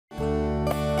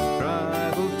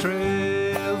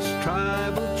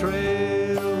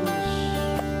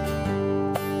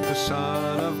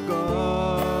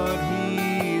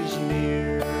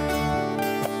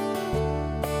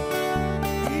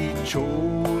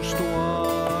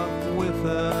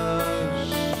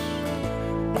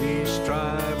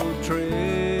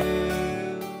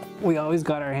We always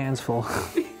got our hands full.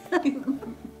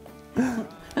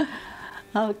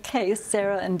 Okay,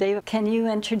 Sara and David, can you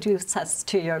introduce us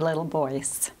to your little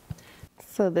boys?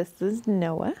 So this is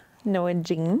Noah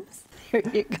James. Here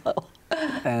you go.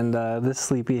 And this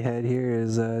sleepyhead here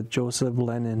is Joseph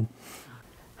Lennon.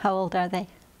 How old are they?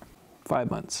 5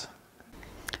 months.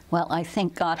 Well, I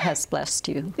think God has blessed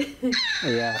you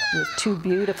Yeah. with 2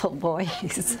 beautiful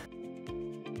boys.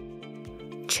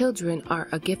 Children are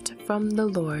a gift from the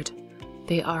Lord.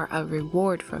 They are a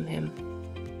reward from Him.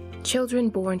 Children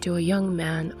born to a young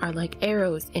man are like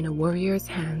arrows in a warrior's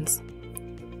hands.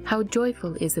 How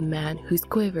joyful is a man whose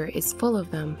quiver is full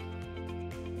of them.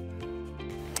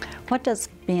 What does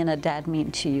being a dad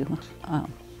mean to you,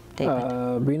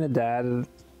 David? Being a dad,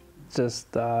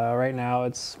 just right now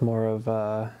it's more of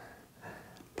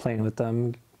playing with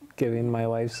them, giving my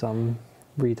wife some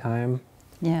free time.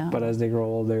 Yeah. But as they grow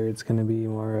older, it's going to be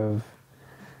more of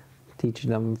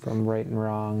teaching them from right and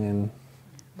wrong and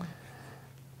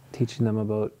teaching them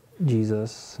about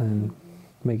Jesus and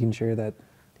making sure that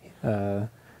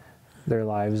their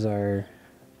lives are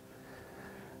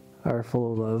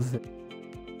full of love.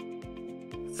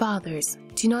 Fathers,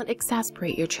 do not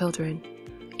exasperate your children.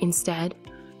 Instead,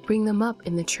 bring them up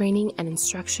in the training and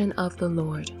instruction of the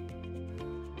Lord.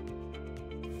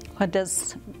 What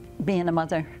does being a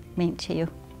mother mean to you?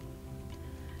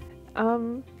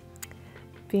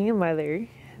 Being a mother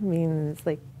means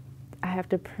like I have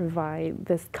to provide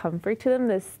this comfort to them,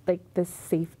 this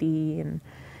safety, and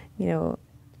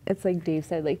it's like Dave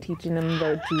said, like teaching them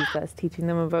about Jesus, teaching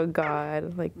them about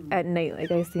God. Like at night,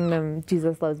 like I sing them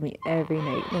 "Jesus Loves Me" every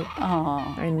night. Like,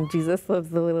 Oh, and Jesus loves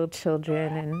the little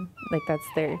children, and like that's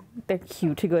their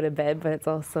cue to go to bed, but it's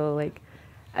also like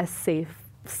a safe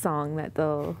song that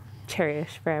they'll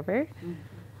cherish forever.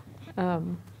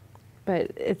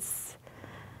 But it's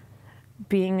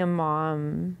being a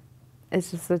mom. It's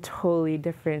just a totally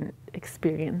different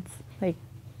experience. Like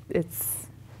it's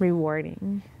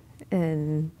rewarding,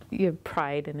 and you have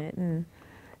pride in it, and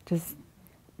just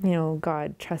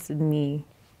God trusted me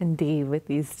and Dave with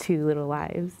these 2 little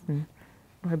lives, and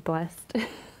we're blessed.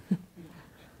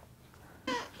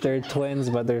 They're twins,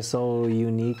 but they're so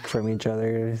unique from each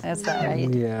other. is that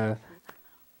right? Yeah.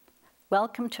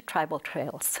 Welcome to Tribal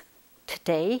Trails.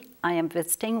 Today, I am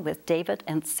visiting with David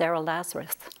and Sara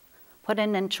Lazarus. What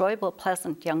an enjoyable,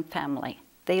 pleasant young family.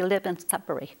 They live in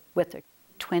Sudbury with their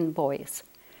twin boys.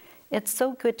 It's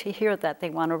so good to hear that they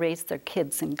want to raise their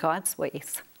kids in God's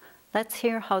ways. Let's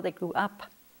hear how they grew up,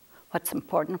 what's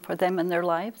important for them in their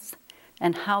lives,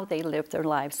 and how they live their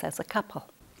lives as a couple.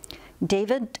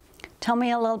 David, tell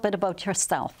me a little bit about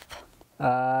yourself.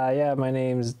 Yeah, my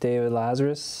name's David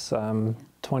Lazarus. I'm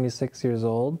 26 years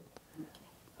old.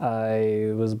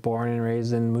 I was born and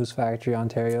raised in Moose Factory,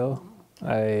 Ontario.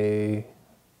 I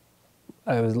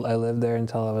lived there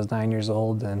until I was 9 years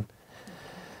old, and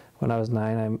when I was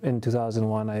 9, in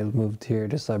 2001, I moved here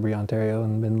to Sudbury, Ontario,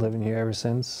 and been living here ever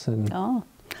since. And Oh,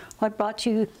 what brought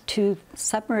you to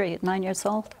Sudbury at 9 years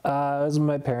old? it was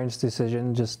my parents'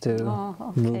 decision just to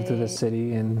move to the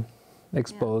city and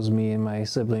expose me and my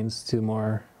siblings to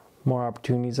more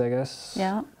opportunities, I guess.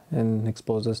 Yeah. And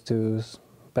expose us to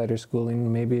better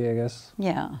schooling, maybe, I guess.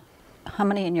 Yeah. How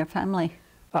many in your family?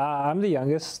 I'm the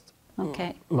youngest.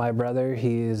 Okay. My brother,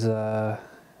 he's 9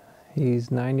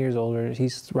 years older.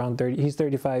 He's around 30. He's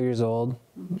 35 years old.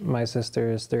 My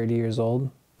sister is 30 years old.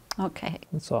 Okay.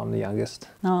 So I'm the youngest.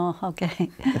 Oh,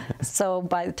 okay. So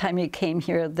by the time you came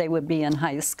here, they would be in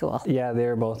high school. Yeah, they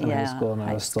were both in high Yeah, school, and I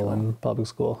high was still school. in public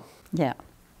school. Yeah.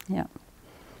 Yeah.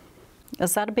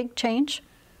 Is that a big change?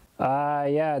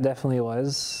 Yeah, it definitely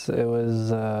was. It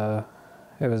was a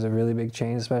really big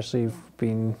change, especially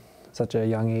being such a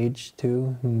young age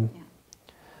too.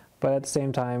 But at the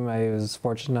same time, I was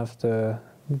fortunate enough to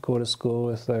go to school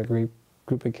with a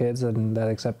group of kids and that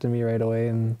accepted me right away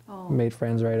and made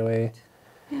friends right away.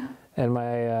 Yeah. And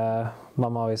my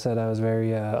mom always said I was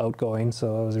very outgoing,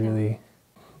 so I was really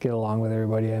get along with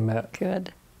everybody I met.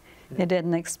 Good. You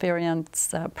didn't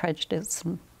experience prejudice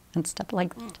and stuff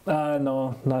like that?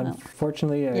 No, not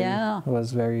fortunately. I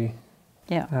was very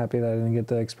happy that I didn't get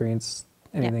to experience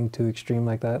anything too extreme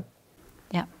like that.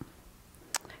 Yeah.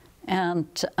 And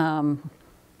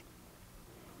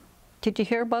did you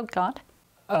hear about God?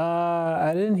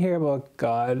 I didn't hear about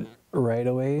God right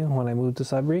away when I moved to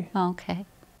Sudbury. Okay.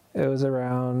 It was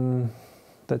around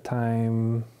the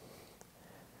time,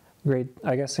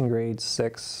 I guess in grade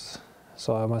 6,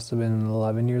 so I must have been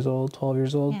 11 years old, 12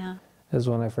 years old. Yeah. Is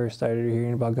when I first started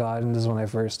hearing about God, and this is when I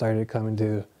first started coming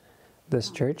to this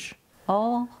church.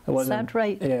 Oh, is that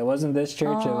right? Yeah, it wasn't this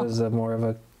church. It Oh. was more of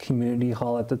a community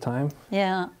hall at the time.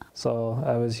 Yeah. So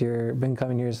I was here, been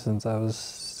coming here since I was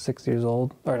 6 years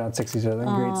old, or not 6 years old, in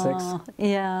grade 6. Oh,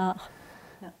 yeah.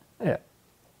 Yeah.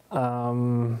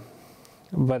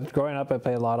 But growing up, I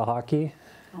played a lot of hockey.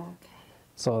 Okay.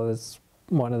 So that's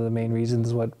one of the main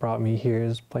reasons what brought me here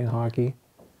is playing hockey.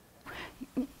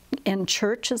 In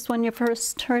church is when you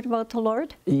first heard about the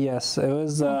Lord? Yes, it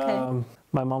was, Okay.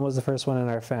 my mom was the first one in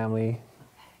our family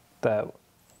that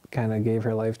kind of gave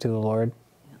her life to the Lord.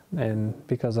 And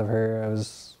because of her, I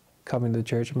was coming to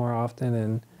church more often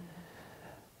and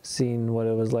seeing what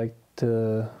it was like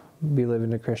to be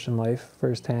living a Christian life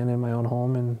firsthand in my own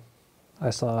home. And I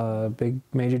saw a big,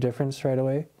 major difference right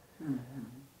away.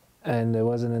 And it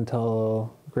wasn't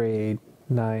until grade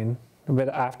 9, a bit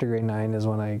after grade 9 is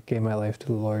when I gave my life to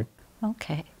the Lord.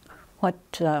 Okay. What?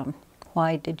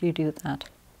 Why did you do that?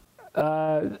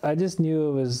 I just knew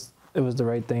it was the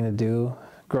right thing to do.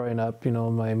 Growing up, you know,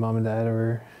 my mom and dad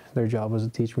their job was to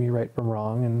teach me right from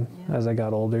wrong, and as I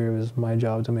got older, it was my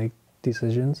job to make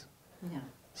decisions. Yeah.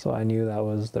 So I knew that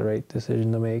was the right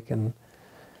decision to make, and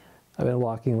I've been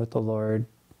walking with the Lord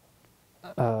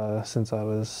since I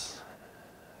was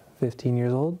 15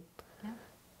 years old. Yeah.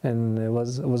 And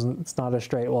it's not a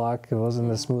straight walk. It wasn't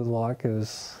a smooth walk. It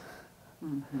was.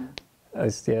 I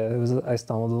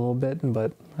stumbled a little bit,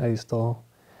 but I still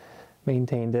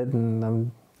maintained it, and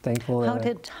I'm thankful.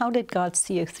 How did God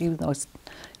see you through those?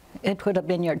 It would have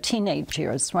been your teenage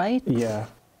years, right? Yeah,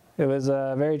 it was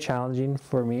very challenging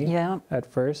for me. Yeah. At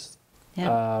first.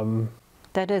 Yeah.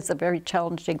 That is a very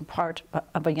challenging part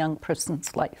of a young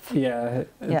person's life. Yeah.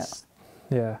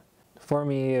 Yeah. For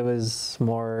me, it was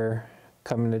more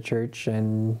coming to church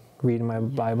and reading my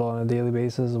Bible on a daily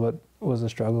basis. What was a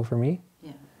struggle for me.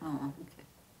 Yeah. Oh, okay.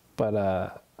 But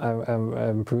I've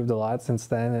improved a lot since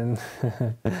then,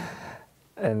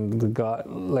 and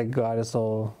God is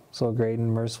so great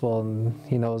and merciful, and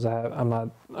He knows I'm not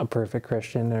a perfect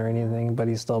Christian or anything, but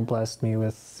He still blessed me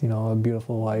with, you know, a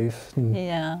beautiful wife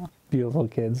and beautiful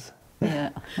kids. Yeah.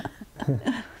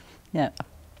 Yeah.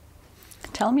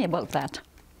 Tell me about that.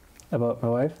 About my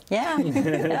wife? Yeah.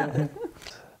 Yeah.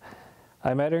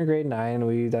 I met her in grade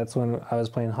 9. That's when I was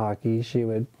playing hockey. She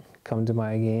would come to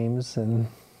my games, and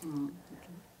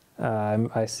I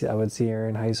would see her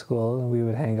in high school, and we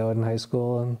would hang out in high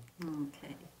school, and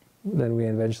then we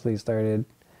eventually started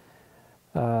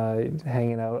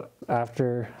hanging out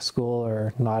after school,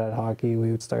 or not at hockey.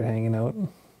 We would start hanging out,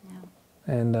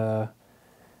 and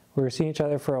we were seeing each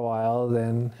other for a while.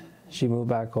 Then she moved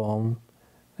back home,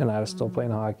 and I was still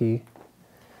playing hockey.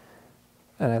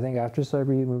 And I think after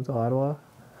Sudbury, we moved to Ottawa,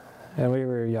 and we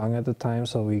were young at the time,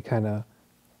 so we kind of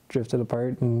drifted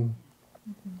apart, and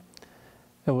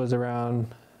it was around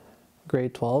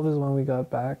grade 12 is when we got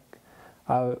back.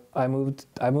 I moved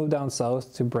down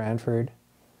south to Brantford.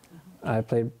 I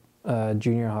played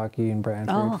junior hockey in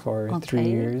Brantford for 3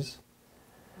 years,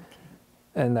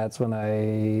 and that's when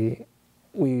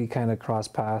we kind of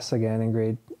crossed paths again in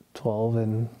grade 12,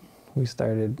 and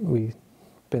we've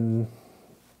been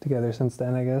together since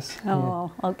then, I guess.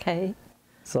 Oh, okay.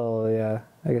 So yeah,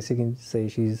 I guess you can say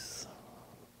she's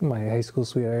my high school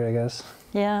sweetheart, I guess.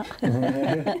 Yeah.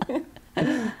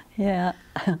 Yeah.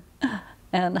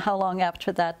 And how long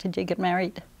after that did you get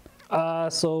married?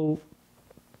 So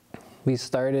we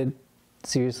started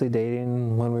seriously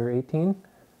dating when we were 18,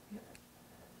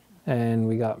 and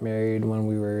we got married when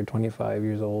we were 25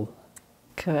 years old.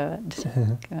 Good.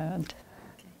 Good.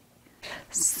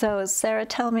 So, Sara,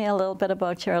 tell me a little bit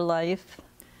about your life.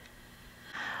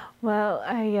 Well,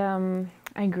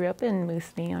 I grew up in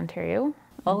Moosonee, Ontario.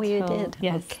 Oh, you did?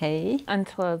 Yes. Okay.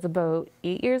 Until I was about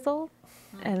 8 years old.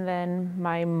 And then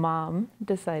my mom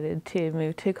decided to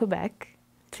move to Quebec,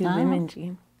 to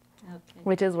Bemidji,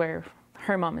 which is where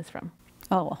her mom is from.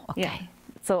 Oh, okay. Yeah.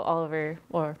 So all of her,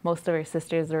 or most of her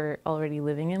sisters were already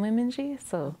living in Bemidji,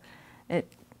 so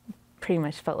it pretty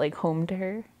much felt like home to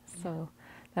her. So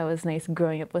that was nice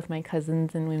growing up with my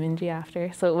cousins in Bemidji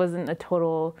after. So it wasn't a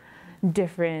total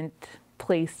different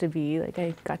place to be. Like,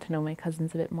 I got to know my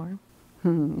cousins a bit more.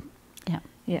 Yeah.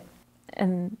 Yeah.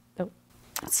 And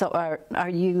so are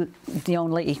you the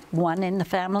only one in the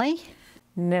family?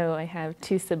 no, I have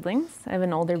 2 siblings. I have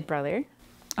an older brother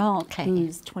Oh, okay.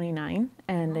 who's 29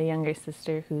 and a younger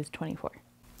sister who's 24.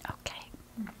 Okay.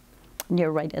 And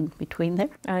you're right in between there?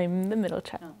 I'm the middle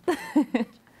child.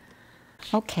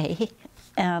 Okay.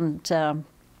 And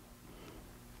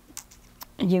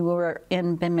you were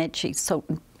in Bemidji, so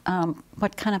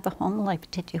what kind of a home life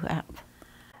did you have?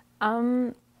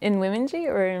 In Bemidji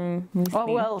or in Moosonee?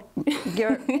 Oh, well,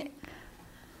 you're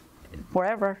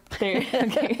Wherever. There,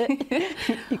 okay.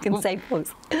 You can say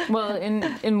both. Well, in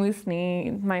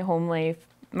Moosonee, my home life,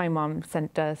 my mom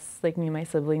sent us, like me and my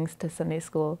siblings, to Sunday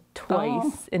school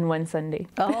twice in one Sunday.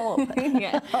 Oh,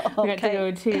 Yeah. We got to okay.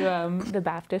 go to the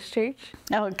Baptist church,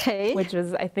 Okay. which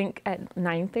was, I think, at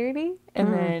 9:30.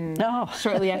 And then Oh.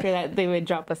 shortly after that, they would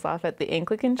drop us off at the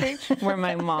Anglican church where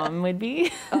my mom would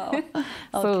be. Oh,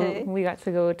 okay. So we got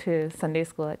to go to Sunday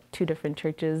school at 2 different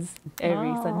churches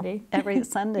every Oh, Sunday. Every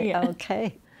Sunday. Yeah.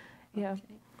 Okay. Yeah.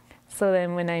 So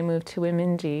then when I moved to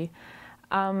Wiminji,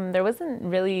 there wasn't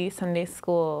really Sunday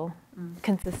school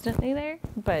consistently there,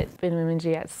 but in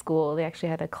Wiminji at school, they actually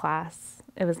had a class.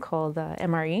 It was called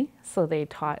MRE, so they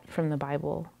taught from the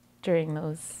Bible during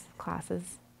those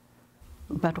classes.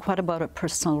 But what about a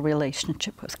personal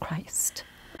relationship with Christ?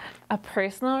 A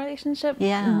personal relationship?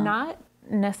 Yeah. Not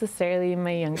necessarily in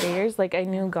my younger years. Like, I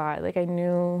knew God. Like, I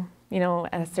knew,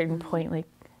 at a certain point, like,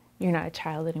 you're not a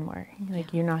child anymore.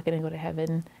 Like, you're not going to go to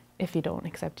heaven if you don't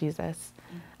accept Jesus.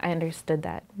 I understood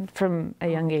that from a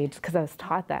young age because I was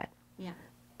taught that. Yeah.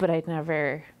 But I'd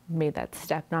never made that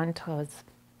step, not until I was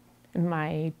in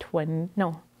my 19,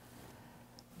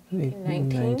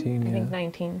 19, I think yeah.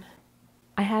 19.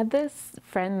 I had this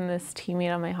friend, this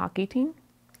teammate on my hockey team,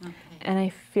 Okay. and I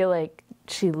feel like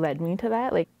she led me to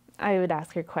that. Like, I would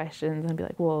ask her questions and be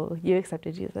like, well, you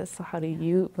accepted Jesus, so how do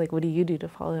you, like, what do you do to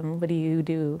follow him? What do you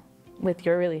do with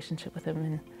your relationship with him?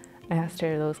 And I asked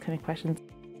her those kind of questions.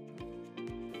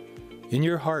 In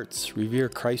your hearts, revere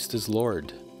Christ as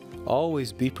Lord.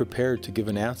 Always be prepared to give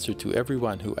an answer to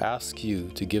everyone who asks you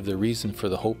to give the reason for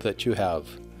the hope that you have.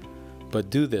 But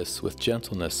do this with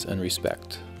gentleness and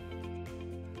respect.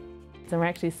 And we're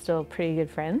actually still pretty good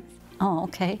friends. Oh,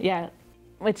 okay. Yeah,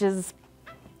 which is,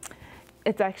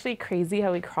 it's actually crazy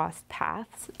how we crossed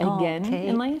paths again okay.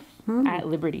 in life at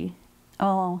Liberty.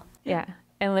 Oh, Yeah,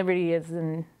 and Liberty is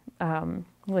in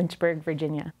Lynchburg,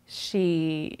 Virginia.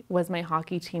 She was my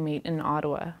hockey teammate in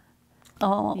Ottawa.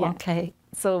 oh, Yeah. okay.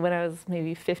 So when I was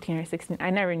maybe 15 or 16, I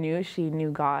never knew she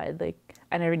knew God. Like,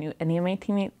 I never knew any of my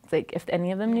teammates, like, if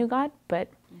any of them knew God. But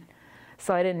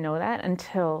so I didn't know that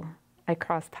until I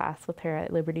crossed paths with her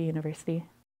at Liberty University.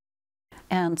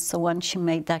 And so once you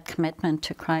made that commitment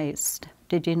to Christ,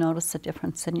 did you notice a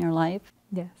difference in your life?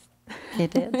 Yes. You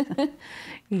did?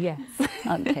 Yes.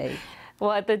 Okay.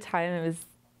 Well, at the time, it was,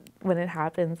 when it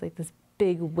happens, like, this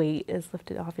big weight is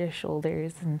lifted off your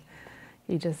shoulders, and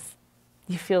you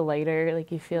feel lighter,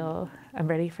 like, you feel, I'm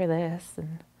ready for this,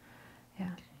 and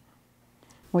yeah.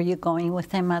 Were you going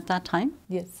with him at that time?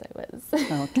 Yes, I was.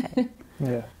 Okay.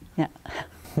 Yeah. Yeah.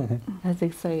 I was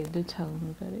excited to tell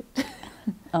him about it.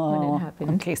 Oh, When it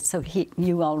happened. okay. So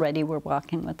you already were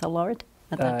walking with the Lord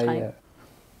at that time? Yeah.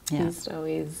 He Yeah. used to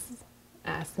always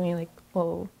ask me, like,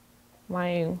 well,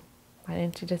 why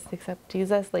didn't you just accept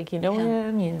Jesus? Like, you know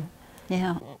Yeah. him,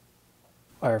 Yeah.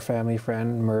 Our family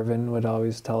friend Mervyn would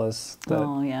always tell us that,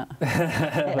 Oh, yeah.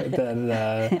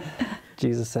 that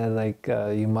Jesus said, like,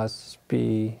 you must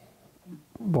be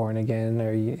born again,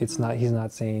 or it's not. He's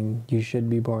not saying you should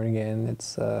be born again.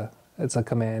 It's a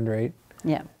command, right?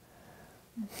 Yeah.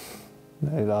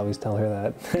 I'd always tell her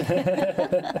that.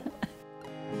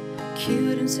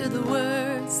 Cued into the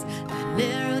words that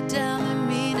narrowed down the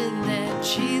meaning that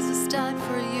Jesus died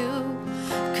for you.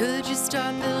 Could you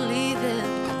start believing,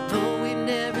 though we've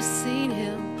never seen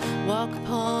him walk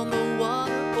upon the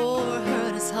water or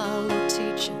heard his hollow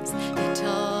teachings he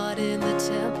taught in the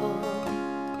temple?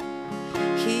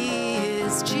 He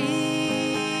is Jesus,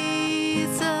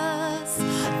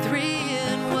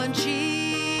 3-in-1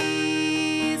 Jesus,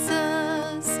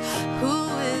 who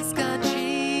is God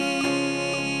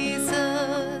Jesus,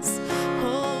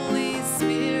 Holy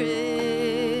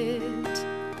Spirit.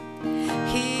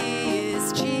 He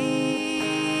is Jesus,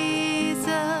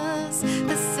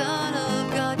 the Son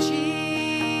of God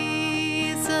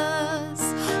Jesus,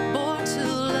 born to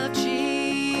love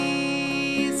Jesus,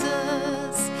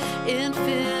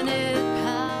 infinite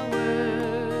power.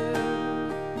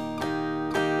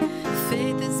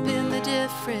 Faith has been the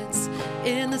difference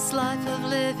in this life of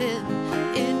living,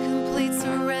 in complete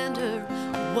surrender,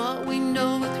 what we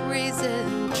know with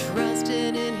reason,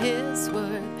 trusting in his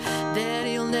word, that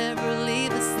he'll never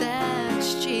leave us,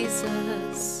 that's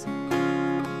Jesus.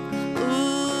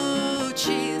 Ooh,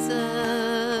 Jesus.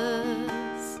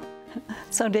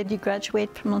 So did you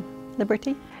graduate from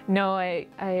Liberty? No, I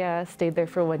stayed there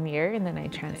for 1 year, and then I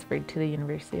transferred to the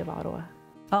University of Ottawa.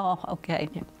 Oh, okay.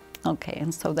 Yeah. Okay,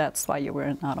 and so that's why you were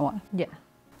in Ottawa. Yeah.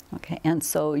 Okay, and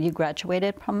so you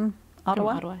graduated from Ottawa?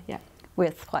 From Ottawa, yeah.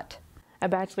 With what? A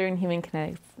bachelor in human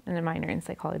kinetics and a minor in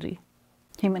psychology.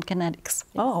 Human kinetics.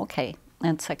 Oh, okay,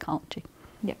 and psychology.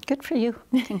 Yeah. Good for you.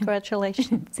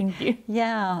 Congratulations. Thank you.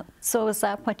 Yeah. So is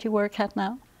that what you work at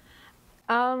now?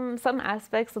 Some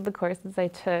aspects of the courses I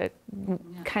took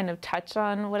kind of touch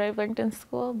on what I've learned in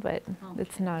school, but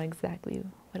it's not exactly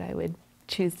what I would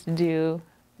choose to do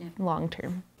long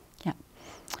term. Yeah.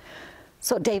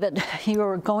 So David, you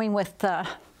were going with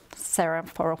Sara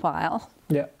for a while.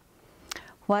 Yeah.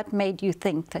 What made you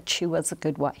think that she was a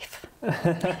good wife?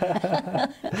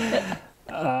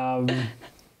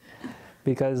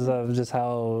 Because of just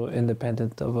how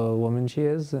independent of a woman she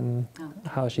is, and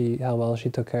how well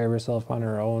she took care of herself on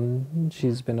her own.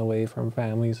 She's been away from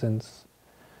family since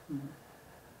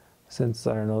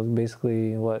I don't know,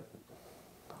 basically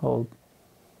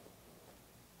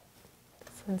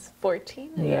Since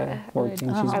 14? Yeah, 14.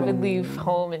 I would leave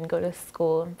home and go to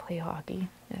school and play hockey.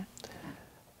 Yeah.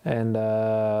 And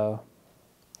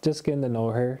just getting to know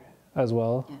her as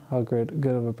well, how good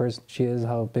of a person she is,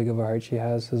 how big of a heart she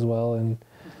has as well. And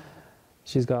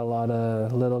she's got a lot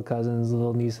of little cousins,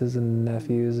 little nieces and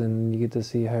nephews, and you get to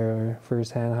see her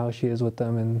firsthand, how she is with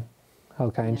them and how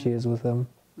kind she is with them.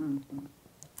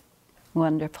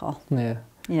 Wonderful. Yeah.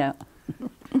 Yeah.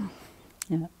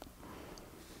 Yeah.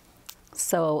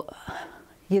 So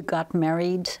you got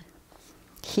married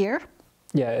here?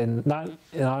 Yeah, and not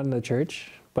in the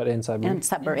church, but in Sudbury. In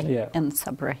Sudbury. Yeah. In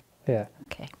Sudbury. Yeah.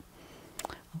 Okay.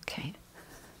 Okay.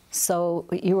 So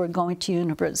you were going to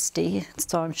university,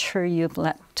 so I'm sure you've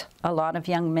met a lot of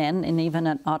young men, and even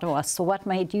in Ottawa. So what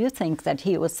made you think that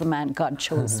he was the man God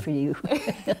chose for you?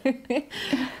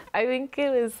 I think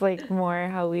it was like more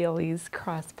how we always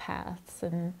cross paths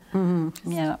and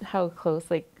how close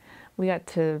we got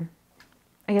to,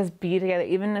 I guess, be together.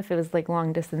 Even if it was like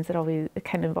long distance, it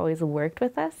kind of always worked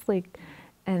with us.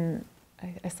 And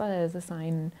I saw it as a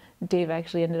sign. Dave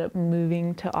actually ended up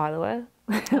moving to Ottawa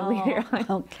later on.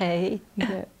 Okay.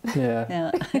 Yeah.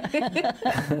 Yeah.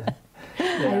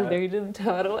 I lured him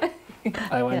to Ottawa.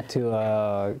 I went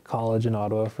to college in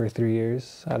Ottawa for 3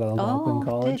 years at Algonquin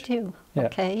College. Did you? Yeah.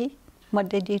 Okay. What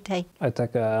did you take? I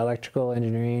took electrical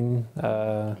engineering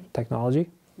technology.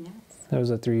 Yes. It was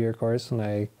a 3-year course, and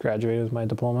I graduated with my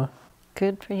diploma.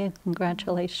 Good for you.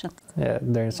 Congratulations. Yeah.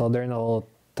 During the whole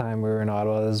time we were in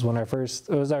Ottawa, it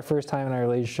was our first time in our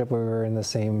relationship where we were in the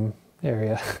same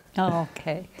area. Oh,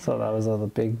 okay. So that was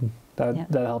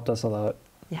that helped us a lot.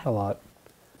 Yeah. A lot.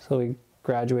 So we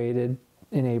graduated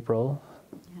in April,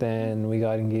 then we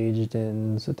got engaged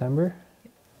in September.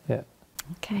 Yeah.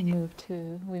 Okay. I moved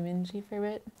to Wemingee for a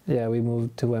bit. Yeah, we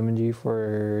moved to Wemingee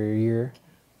for a year.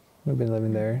 We've been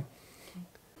living there.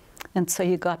 And so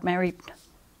you got married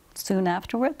soon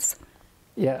afterwards?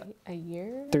 Yeah. A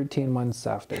year? 13 months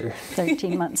after.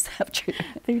 13 months after.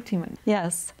 13 months.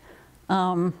 Yes.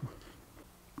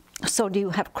 So do you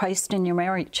have Christ in your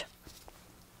marriage?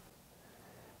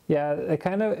 Yeah,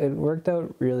 it worked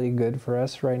out really good for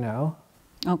us right now.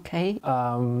 Okay.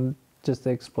 Just to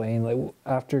explain,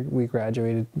 after we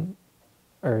graduated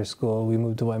our school, we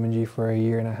moved to Wemingee for a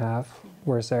year and a half,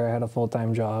 where Sara had a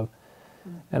full-time job,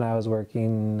 and I was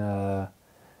working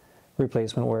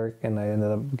replacement work, and I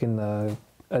ended up getting a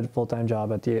full-time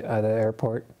job at the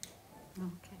airport.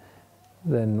 Okay.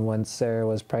 Then once Sara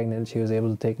was pregnant, she was able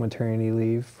to take maternity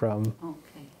leave from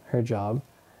her job.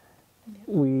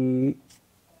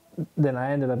 Then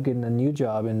I ended up getting a new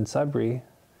job in Sudbury,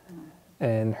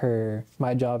 and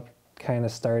my job kind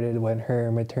of started when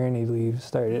her maternity leave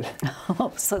started.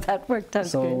 Oh, so that worked out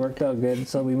good. So it worked out good.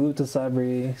 So we moved to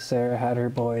Sudbury. Sara had her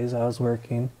boys. I was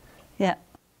working. Yeah.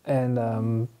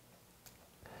 And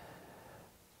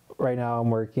right now I'm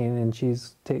working, and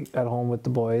she's at home with the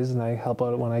boys, and I help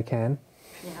out when I can.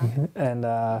 Yeah.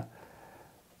 And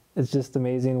it's just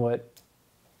amazing what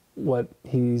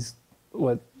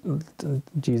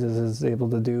Jesus is able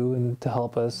to do and to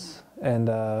help us. And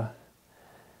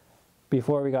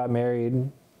before we got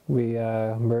married,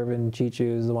 Mervyn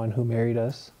Chichu is the one who married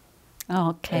us.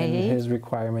 Okay. And his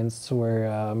requirements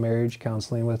were marriage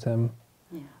counseling with him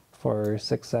for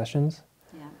 6 sessions.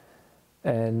 Yeah.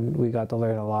 And we got to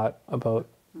learn a lot about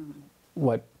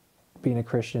what being a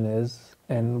Christian is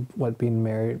and what being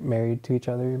married to each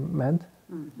other meant.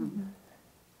 Mm-hmm.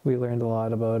 We learned a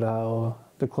lot about how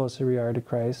the closer we are to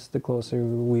Christ, the closer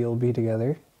we'll be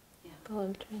together. Yeah. The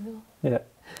love triangle. Yeah,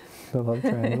 the love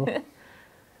triangle.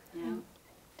 Yeah.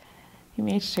 He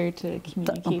made sure to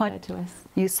communicate that to us.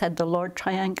 You said the Lord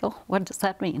triangle. What does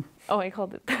that mean? Oh, I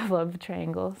called it the love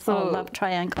triangle. So love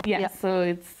triangle. Yeah. So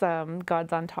it's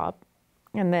God's on top,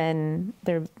 and then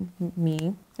there's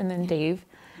me, and then Dave.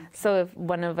 So if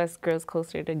one of us grows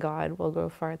closer to God, we'll grow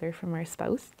farther from our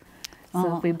spouse.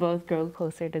 So if we both grow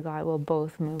closer to God, we'll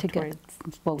both move Together.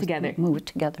 towards together. Move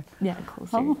together. Yeah,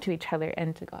 closer to each other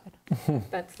and to God.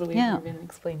 That's the way Ruben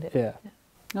explained it. Yeah.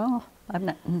 Oh, I'm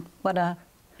not, what a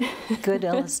good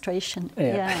illustration.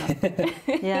 Yeah.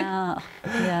 Yeah.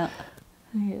 Yeah.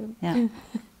 Yeah.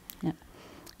 Yeah.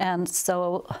 And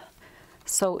so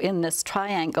in this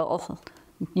triangle,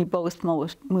 you both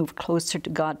move closer to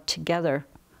God together.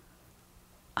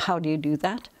 How do you do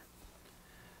that?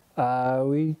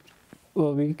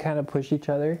 We kind of push each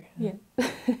other. Yeah.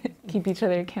 Keep each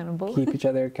other accountable. Keep each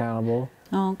other accountable.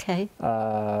 Okay.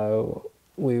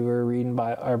 We were reading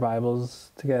our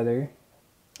Bibles together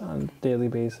on a daily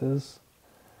basis.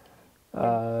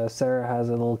 Sarah has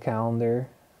a little calendar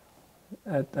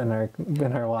in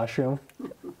our washroom.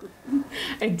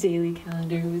 A daily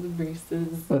calendar with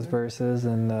verses. With verses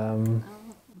and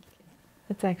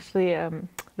It's actually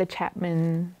the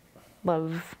Chapman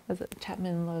love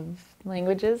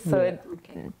languages. So it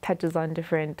touches on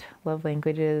different love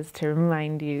languages to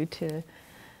remind you to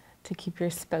keep your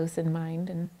spouse in mind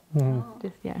and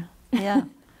just Yeah.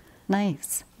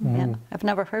 Nice. Yeah. I've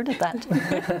never heard of that.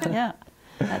 Yeah.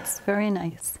 That's very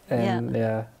nice. and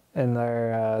and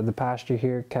our the pastor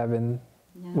here, Kevin,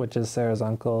 which is Sarah's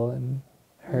uncle, and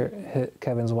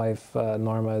Kevin's wife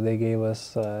Norma, they gave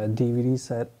us a DVD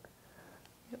set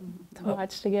to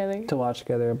watch together. To watch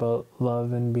together about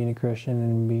love and being a Christian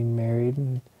and being married,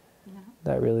 and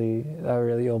that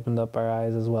really opened up our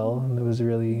eyes as well. And it was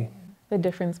really the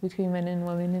difference between men and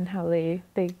women and how they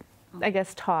I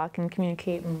guess talk and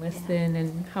communicate and listen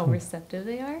and how receptive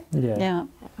they are. Yeah.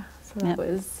 So that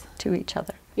was to each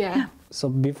other. Yeah. So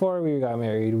before we got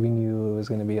married, we knew it was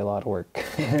going to be a lot of work.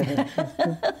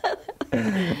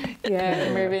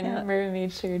 Mervyn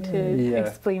made sure to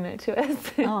explain it to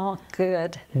us. Oh,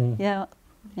 good. Yeah.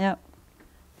 And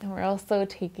we're also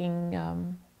taking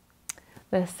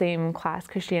the same class,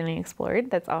 Christianity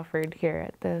Explored, that's offered here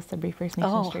at the Sudbury First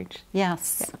Nations Church.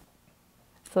 Yes. Yeah.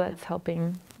 So that's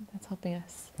helping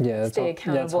us That's stay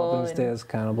accountable. helping stay us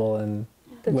accountable, and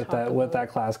with that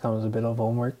class comes a bit of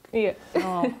homework. Yeah.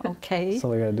 Oh, okay. So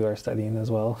we got to do our studying as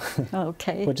well.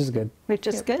 Okay. Which is good. Which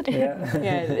is good.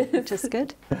 Yeah. Which is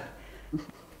good.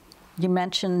 You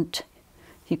mentioned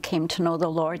you came to know the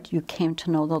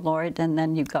Lord, and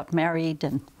then you got married,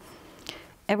 and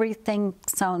everything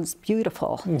sounds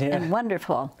beautiful and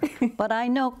wonderful. But I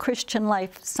know Christian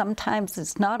life sometimes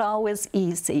is not always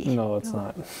easy. No, it's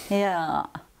not. Yeah.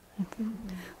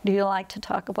 Do you like to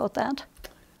talk about that?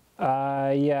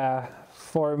 Yeah.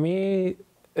 For me,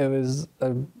 it was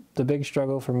the big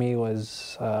struggle for me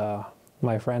was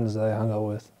my friends that I hung out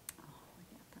with.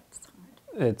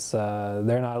 It's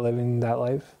they're not living that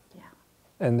life,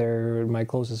 and they're my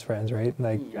closest friends, right?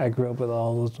 Like I grew up with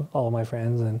all of my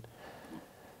friends,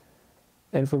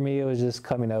 and for me it was just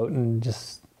coming out and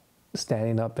just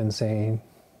standing up and saying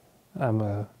I'm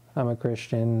a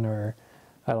Christian, or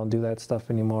I don't do that stuff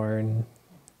anymore. And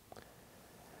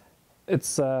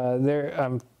it's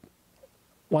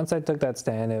once I took that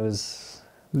stand, it was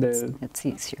it's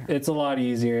easier. It's a lot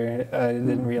easier. I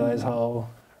didn't realize how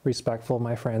respectful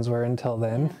my friends were until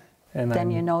then. And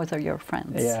then you know they're your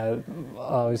friends. Yeah,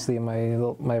 obviously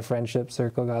my friendship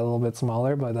circle got a little bit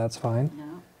smaller, but that's fine. Yeah.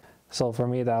 So for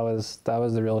me, that was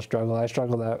the real struggle. I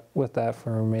struggled with that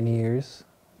for many years.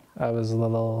 I was a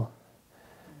little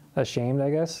ashamed, I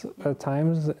guess, at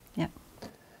times. Yeah.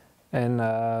 And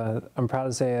I'm proud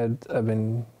to say I've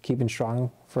been keeping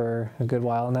strong for a good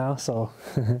while now. So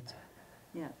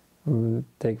yeah, I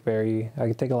take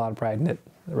a lot of pride in it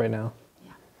right now.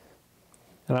 Yeah.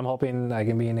 And I'm hoping I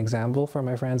can be an example for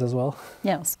my friends as well.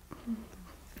 Yes.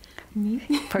 Me?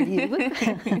 For you?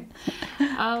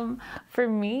 For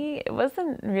me, it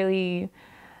wasn't really,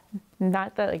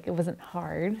 not that like it wasn't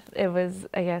hard. It was,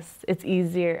 I guess, it's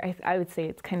easier. I would say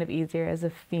it's kind of easier as a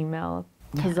female,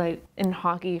 because like in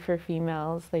hockey for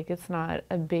females, like it's not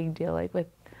a big deal, like with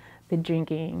the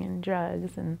drinking and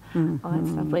drugs and all that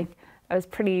stuff. Like I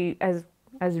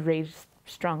was raised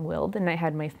strong-willed, and I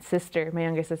had my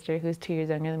younger sister, who's 2 years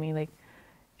younger than me. Like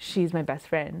she's my best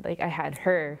friend. Like I had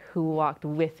her who walked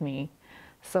with me,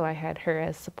 so I had her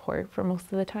as support for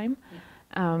most of the time.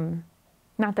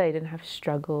 Not that I didn't have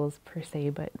struggles per se,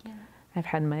 but I've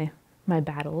had my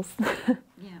battles.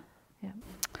 Yeah.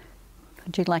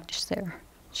 Would you like to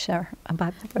share a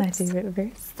Bible verse? My favorite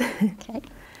verse. Okay.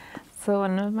 So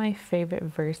one of my favorite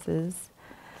verses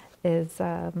is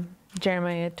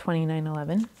Jeremiah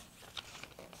 29:11.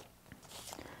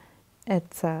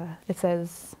 It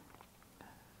says,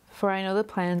 "For I know the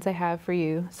plans I have for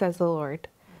you, says the Lord.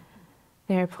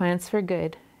 They are plans for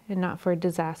good and not for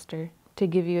disaster, to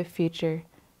give you a future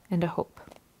and a hope."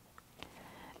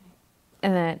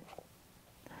 And that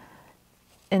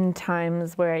in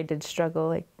times where I did struggle,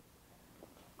 like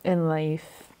in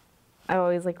life, I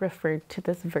always like referred to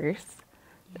this verse.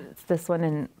 It's this one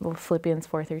in Philippians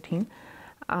 4:13.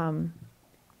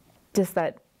 Just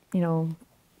that, you know,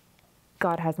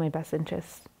 God has my best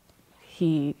interest.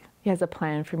 He has a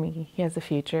plan for me. He has a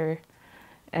future,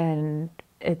 and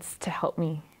it's to help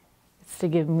me. It's to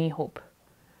give me hope.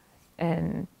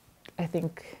 And I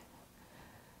think,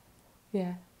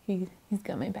 yeah, he's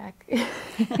got my back.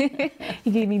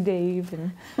 He gave me Dave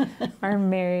and our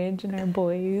marriage and our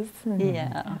boys. And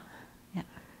Yeah.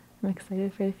 I'm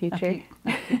excited for the future.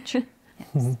 The future.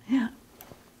 Yes. Yeah.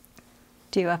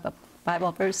 Do you have a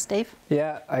Bible verse, Dave?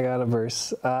 Yeah, I got a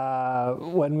verse.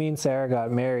 When me and Sarah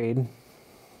got married,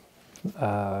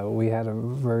 we had a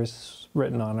verse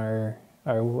written on our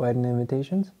wedding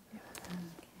invitations.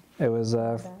 It was,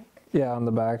 on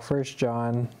the back, 1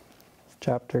 John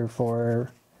chapter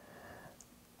 4,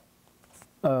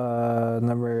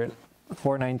 number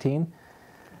 4:19.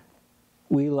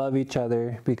 We love each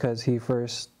other because he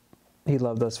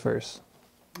loved us first.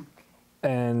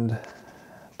 And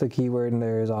the key word in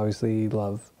there is obviously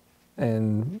love.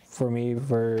 And for me,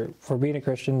 for being a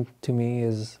Christian, to me,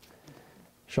 is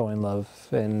showing love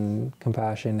and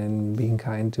compassion and being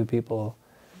kind to people.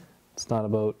 It's not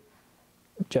about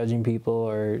judging people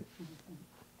or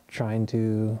trying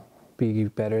to be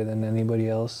better than anybody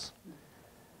else.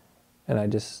 And I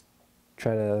just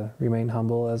try to remain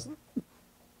humble,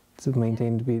 to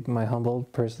maintain to be my humble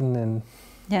person, and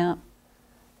Yeah.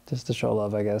 just to show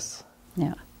love, I guess.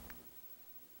 Yeah.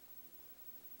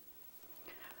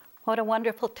 What a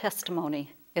wonderful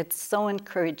testimony. It's so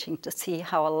encouraging to see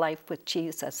how a life with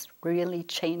Jesus really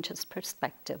changes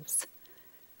perspectives.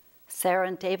 Sara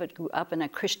and David grew up in a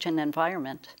Christian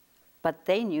environment, but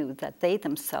they knew that they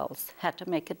themselves had to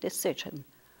make a decision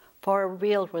for a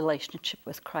real relationship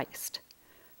with Christ.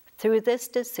 Through this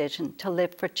decision to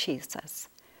live for Jesus,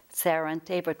 Sara and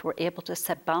David were able to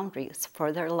set boundaries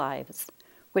for their lives,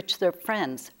 which their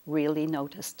friends really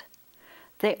noticed.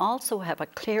 They also have a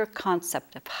clear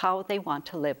concept of how they want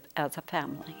to live as a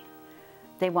family.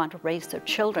 They want to raise their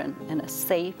children in a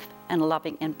safe and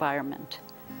loving environment.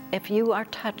 If you are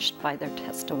touched by their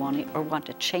testimony or want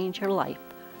to change your life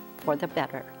for the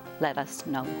better, let us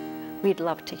know. We'd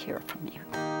love to hear from you.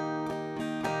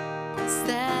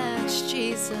 That's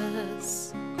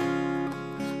Jesus.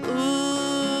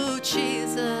 Ooh,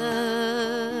 Jesus.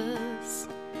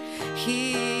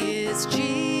 He is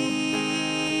Jesus.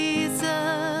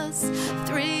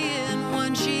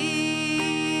 3-in-1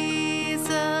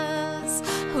 Jesus.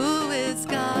 Who is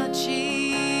God?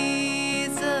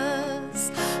 Jesus.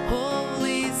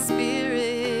 Holy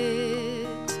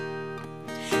Spirit.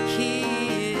 He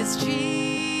is Jesus.